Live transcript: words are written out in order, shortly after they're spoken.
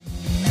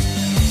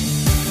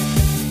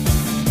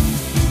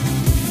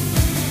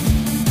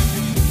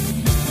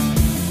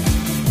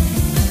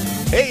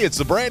it's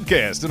the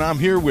Bradcast, and I'm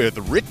here with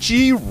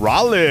Richie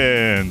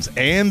Rollins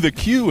and the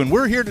Q, and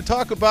we're here to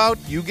talk about,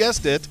 you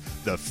guessed it,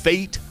 the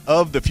Fate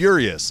of the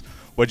Furious.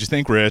 What'd you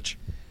think, Rich?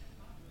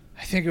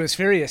 I think it was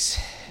furious.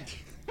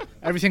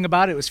 Everything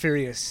about it was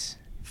furious.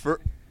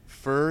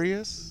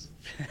 Furious?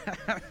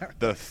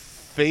 The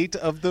Fate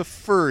of the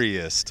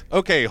Furious.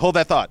 Okay, hold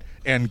that thought.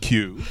 And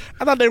Q?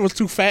 I thought they was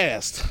too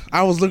fast.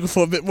 I was looking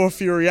for a bit more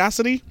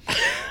furiosity.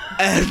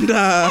 And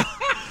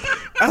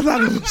I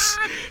thought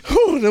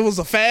it was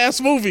a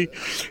fast movie.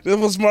 It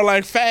was more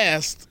like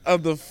Fast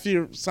of the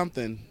Fear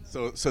something.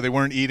 So they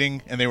weren't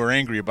eating and they were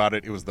angry about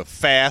it. It was the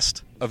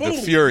Fast of the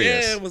Food.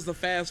 Furious. Yeah, it was the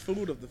fast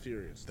food of the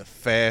Furious. The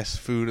fast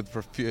food of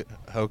the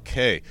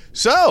okay.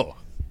 So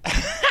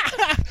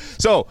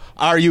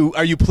are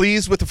you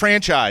pleased with the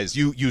franchise?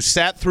 You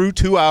sat through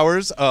 2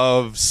 hours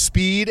of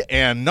speed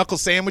and knuckle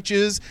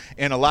sandwiches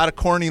and a lot of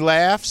corny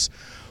laughs.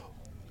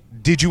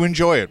 Did you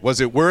enjoy it?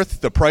 Was it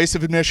worth the price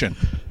of admission?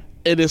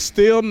 It is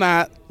still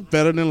not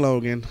better than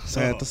Logan,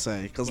 sad to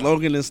say, because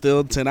Logan is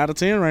still 10 out of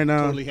 10 right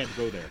now. Totally had to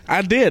go there.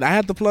 I did. I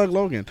had to plug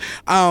Logan.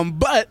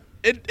 But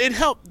it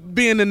helped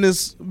being in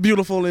this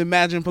beautiful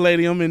Imagine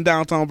Palladium in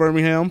downtown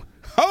Birmingham.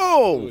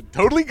 Oh,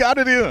 totally got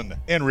it in.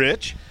 And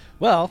Rich?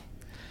 Well,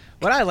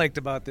 what I liked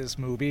about this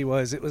movie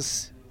was it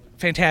was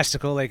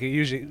fantastical like it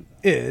usually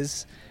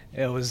is.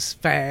 It was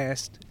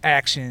fast,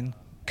 action,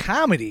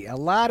 comedy, a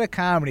lot of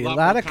comedy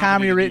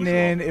written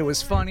in. It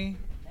was funny.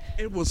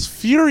 It was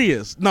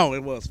furious. No,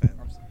 it was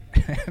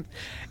fast.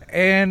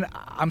 And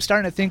I'm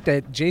starting to think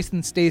that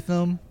Jason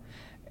Statham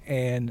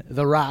and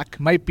The Rock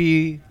might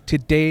be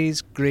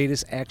today's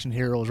greatest action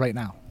heroes right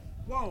now.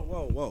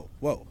 Whoa.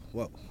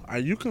 Are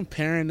you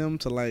comparing them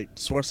to like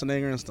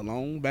Schwarzenegger and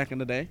Stallone back in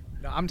the day?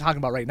 No, I'm talking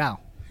about right now.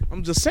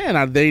 I'm just saying,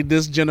 are they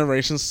this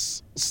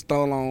generation's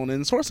Stallone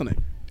and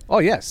Schwarzenegger? Oh,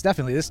 yes,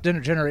 definitely. This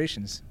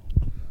generations.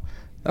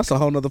 That's a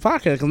whole nother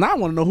podcast, because now I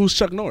want to know who's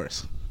Chuck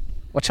Norris.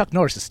 Well, Chuck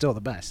Norris is still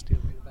the best. He'll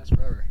be the best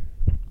forever.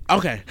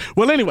 Okay.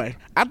 Well, anyway,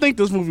 I think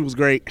this movie was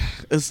great.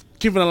 It's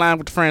keeping in line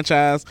with the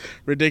franchise.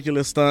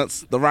 Ridiculous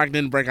stunts. The Rock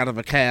didn't break out of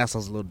a cast. I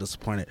was a little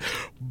disappointed.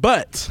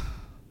 But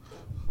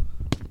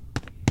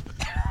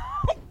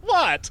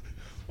What?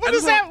 What I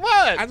does just that want-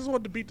 what? I just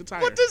wanted to beat the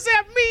tire. What does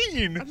that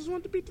mean? I just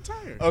wanted to beat the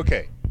tire.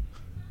 Okay.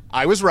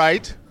 I was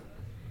right.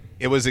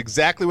 It was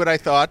exactly what I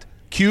thought.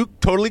 Q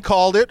totally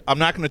called it. I'm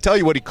not going to tell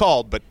you what he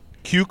called, but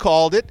Q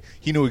called it.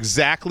 He knew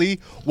exactly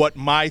what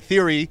my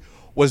theory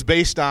was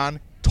based on.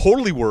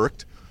 Totally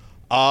worked.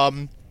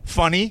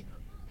 Funny,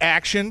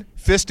 action,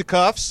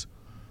 fisticuffs.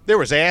 There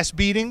was ass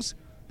beatings.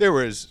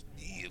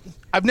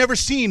 I've never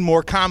seen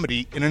more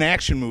comedy in an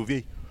action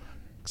movie,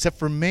 except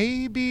for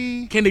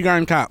maybe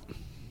Kindergarten Cop.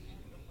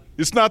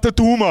 It's not the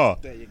tumor.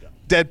 There you go.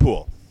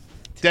 Deadpool.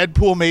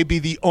 Deadpool may be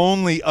the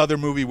only other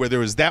movie where there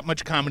was that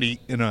much comedy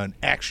in an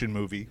action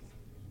movie.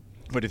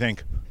 What do you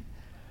think?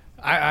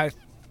 I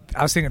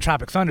was thinking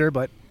Tropic Thunder,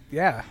 but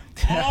yeah.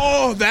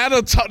 Oh,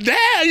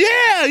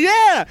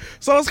 yeah.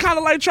 So it's kind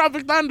of like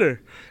Tropic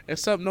Thunder,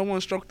 except no one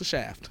stroked the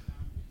shaft.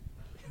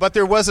 But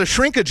there was a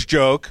shrinkage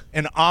joke,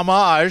 an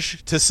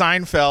homage to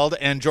Seinfeld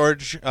and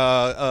George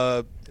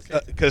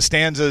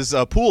Costanza's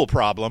pool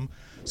problem.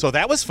 So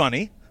that was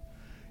funny,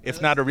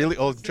 if not a really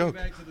old joke.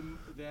 Back to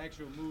the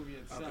actual movie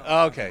itself.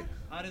 Okay.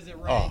 How does it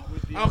rank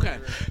with the Okay,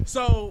 other?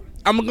 so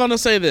I'm gonna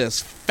say this: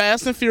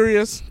 Fast and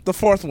Furious, the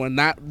fourth one,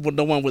 not with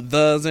the one with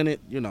thes in it.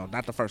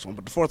 Not the first one,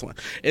 but the fourth one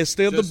is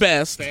still the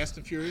best. Fast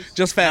and Furious?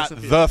 Just Fast Not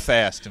and Furious. the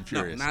Fast and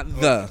Furious.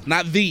 No,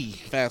 not the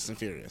Fast and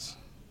Furious.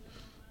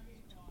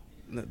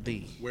 Not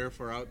the.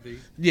 Wherefore out the?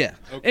 Yeah.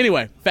 Okay.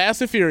 Anyway, Fast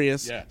and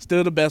Furious, Yeah.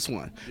 still the best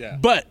one. Yeah.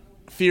 But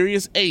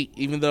Furious 8,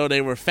 even though they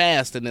were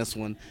fast in this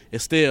one,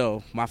 is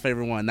still my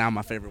favorite one. Now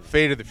my favorite one.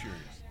 Fate of the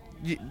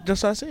Furious.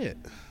 Just what I said.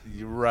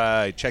 You're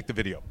right. Check the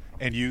video.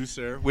 And you,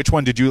 sir? Which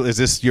one is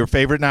this your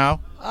favorite now?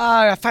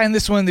 I find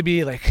this one to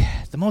be like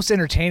the most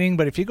entertaining,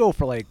 but if you go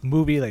for like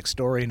movie, like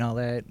story and all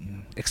that,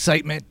 and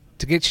excitement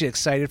to get you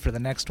excited for the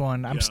next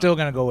one, I'm still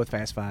going to go with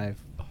Fast 5.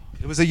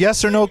 It was a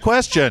yes or no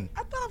question.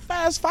 I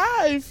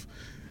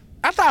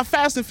thought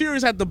Fast and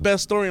Furious had the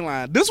best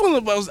storyline. This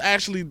one was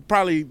actually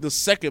probably the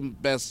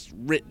second best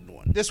written one.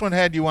 This one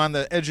had you on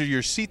the edge of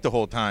your seat the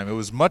whole time. It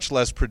was much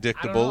less I don't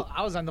predictable. know.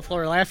 I was on the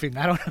floor laughing.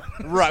 I don't know.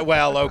 Right.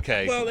 Well,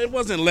 okay. Well, it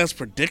wasn't less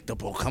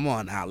predictable. Come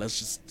on now, let's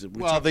just.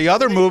 The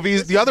other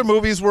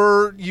movies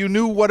were you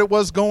knew what it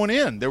was going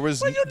in. There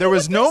was Well, you there knew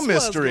was what no this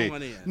was mystery.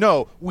 going in.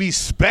 No, we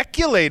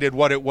speculated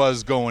what it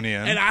was going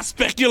in. And I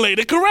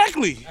speculated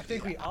correctly. I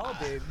think we all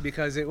did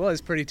because it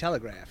was pretty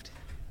telegraphed.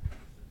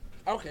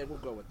 Okay, we'll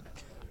go with that.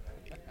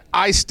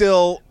 I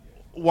still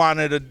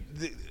wanted a.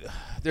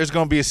 There's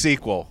going to be a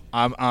sequel.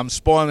 I'm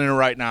spoiling it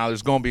right now.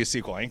 There's going to be a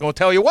sequel. I ain't going to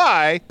tell you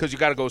why, because you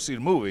got to go see the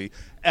movie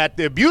at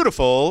the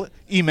beautiful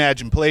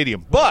Imagine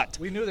Palladium. But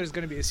We knew there's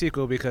going to be a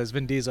sequel because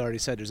Vin Diesel already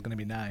said there's going to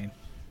be 9.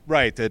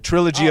 right, the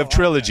trilogy of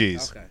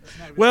trilogies. Okay.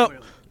 Well,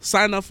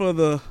 sign up for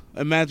the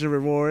Imagine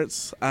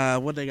rewards.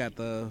 What they got?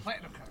 The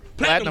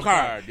Platinum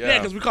card. Yeah,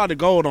 because we called it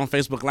gold on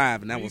Facebook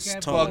Live, and that was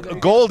totally.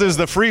 Gold is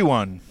the free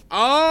one.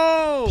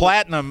 Oh,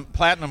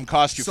 Platinum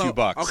cost you a few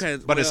bucks. Okay,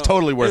 but it's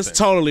totally worth it. It's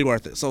totally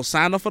worth it. So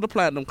sign up for the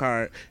Platinum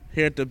card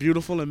here at the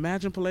beautiful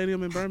Imagine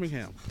Palladium in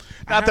Birmingham.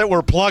 Not that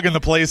we're plugging the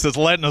place that's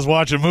letting us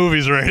watch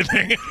movies or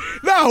anything.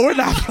 No, we're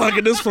not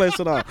plugging this place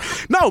at all.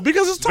 No,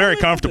 because it's totally very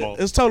comfortable.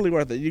 It's totally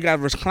worth it. You got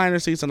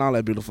recliner seats and all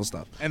that beautiful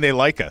stuff. And they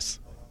like us.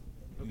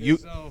 Okay,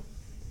 so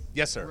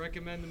yes, sir.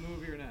 Recommend the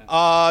movie or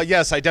not?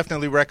 Yes, I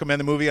definitely recommend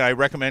the movie. I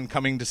recommend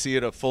coming to see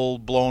it a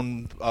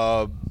full-blown,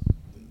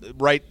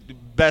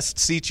 best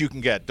seats you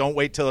can get. Don't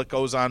wait till it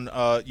goes on.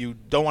 You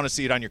don't want to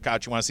see it on your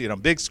couch. You want to see it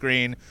on big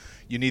screen.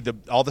 You need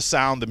all the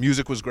sound. The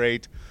music was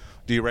great.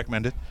 Do you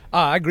recommend it?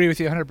 I agree with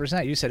you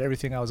 100%. You said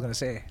everything I was going to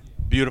say.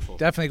 Beautiful.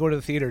 Definitely go to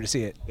the theater to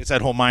see it. It's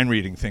that whole mind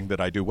reading thing that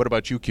I do. What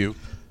about you, Q?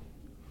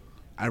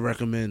 I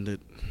recommend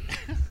it.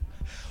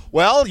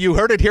 Well, you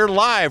heard it here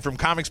live from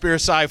Comics Beer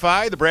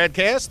Sci-Fi, the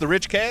Bradcast, the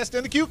Richcast,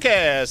 and the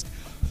Qcast.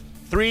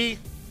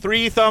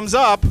 Three thumbs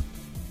up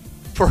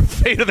for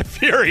Fate of the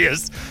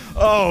Furious.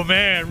 Oh,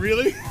 man,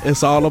 really?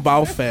 It's all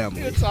about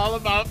family. It's all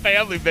about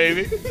family,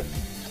 baby.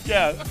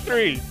 Yeah,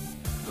 3.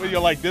 Well, you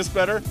like this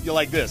better? You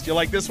like this? You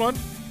like this one?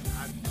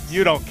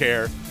 You don't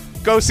care.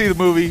 Go see the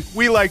movie.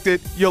 We liked it.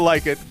 You'll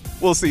like it.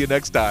 We'll see you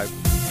next time.